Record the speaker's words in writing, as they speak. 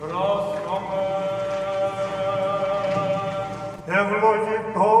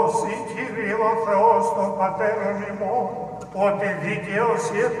Ευλογητός η Κύριε ο Θεός των Πατέρων ημών, ότι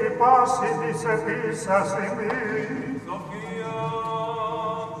δικαίωση επί πάση της επίσας ημείς.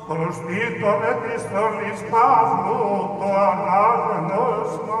 Προστήτων επιστολής Παύλου το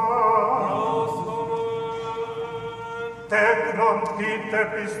ανάγνωσμα. Τέκνον πείτε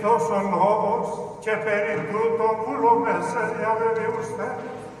πιστός ο λόγος και περί τούτων βουλομέσα διαβεβαιούστε,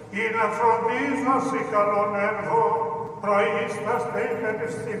 ή να φροντίζωση καλών έργων, προείσταστε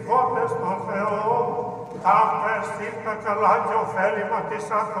υπεπιστικότες των Θεών, ταύτα εστίν τα καλά και ωφέλιμα της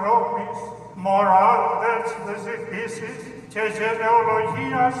ανθρώπης, μοράλτες δε ζητήσεις και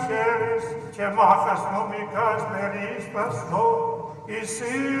γενεολογίας χέρες και μάχας νομικάς περίσταστο,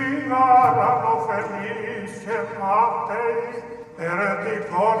 εισήγαραν ωφελείς και μάταιοι,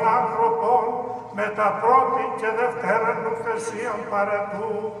 ερετικών ανθρωπών, με τα πρώτη και δευτέραν νουθεσίαν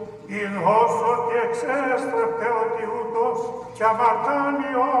παρετού, ειδός ότι εξέστρεπτε ότι ούτως και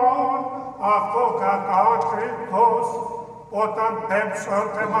αμαρτάνιον αυτό κατάκριτος, όταν πέμψον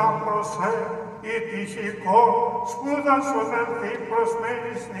θεμάν προσέ, ή τυχικό σπούδασον ενθεί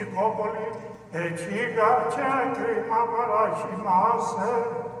προσμένης Νικόπολη, εκείγα και κρίμα παραχυμάσε,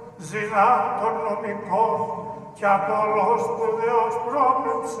 ζηνά των νομικών, κι απολός σπουδαίος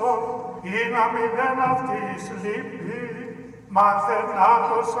πρόπεψον, ή να μηδέν αυτής λείπει,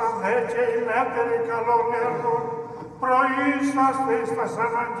 μαθενάτωσαν δε και οι λέτεροι καλών έργων, προείσταστε εις τας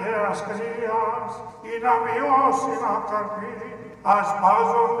αναγκαίας κρίας, ή να μειώσει να καρπεί,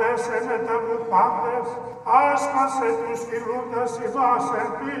 ασπάζοντες ενετελού πάντες, άσπασε τους φιλούντας ημάς εν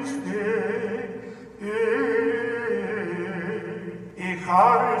πίστη. Η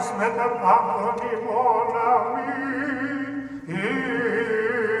χάρις με τα πάντων ημών αμήν.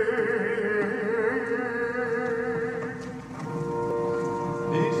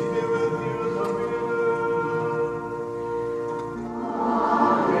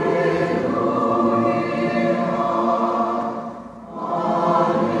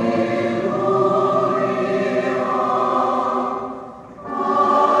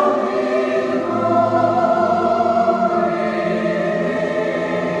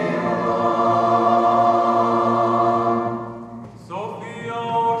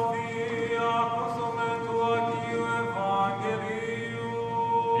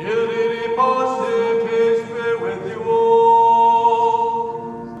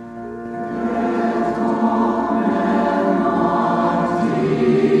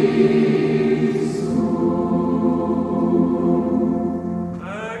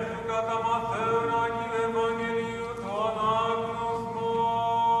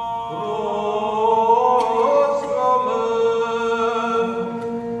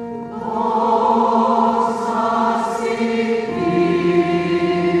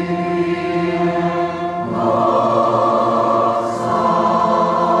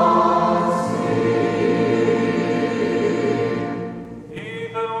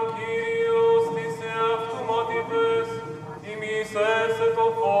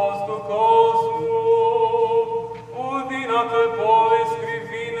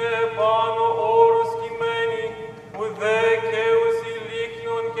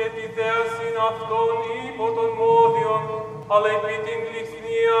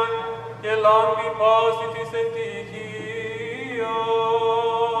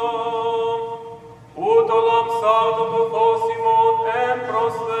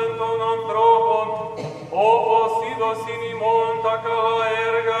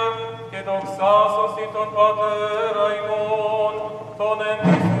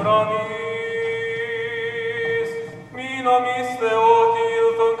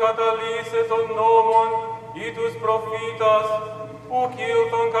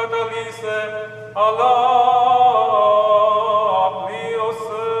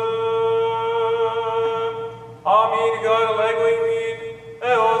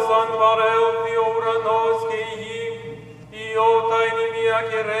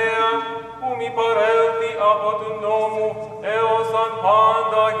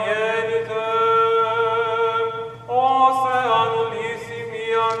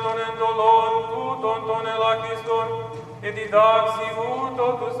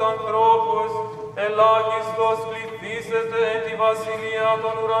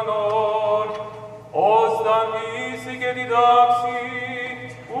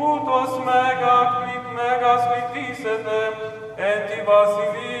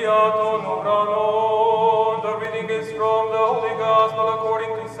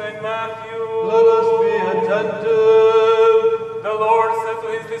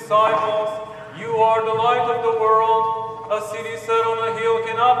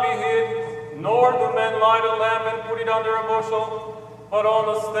 Nor do men light a lamp and put it under a bushel, but on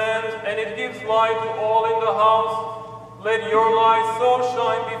a stand, and it gives light to all in the house. Let your light so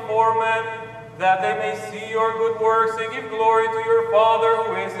shine before men, that they may see your good works and give glory to your Father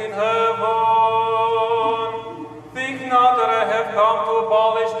who is in heaven. Think not that I have come to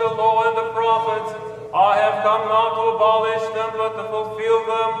abolish the law and the prophets. I have come not to abolish them, but to fulfill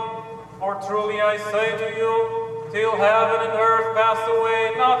them. For truly I say to you, till heaven and earth pass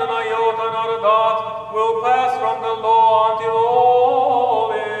away, not an iota, not a dot, will pass from the law until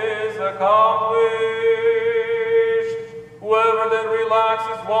all is accomplished. Whoever then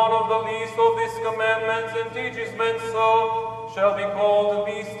relaxes one of the least of these commandments and teaches men so, shall be called the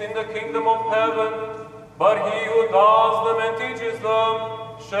least in the kingdom of heaven. But he who does them and teaches them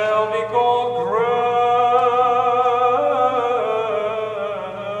shall be called great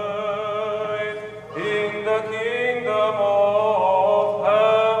in the kingdom of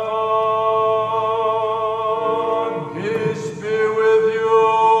heaven. Peace be with you,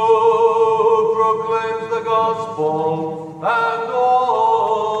 who proclaims the gospel.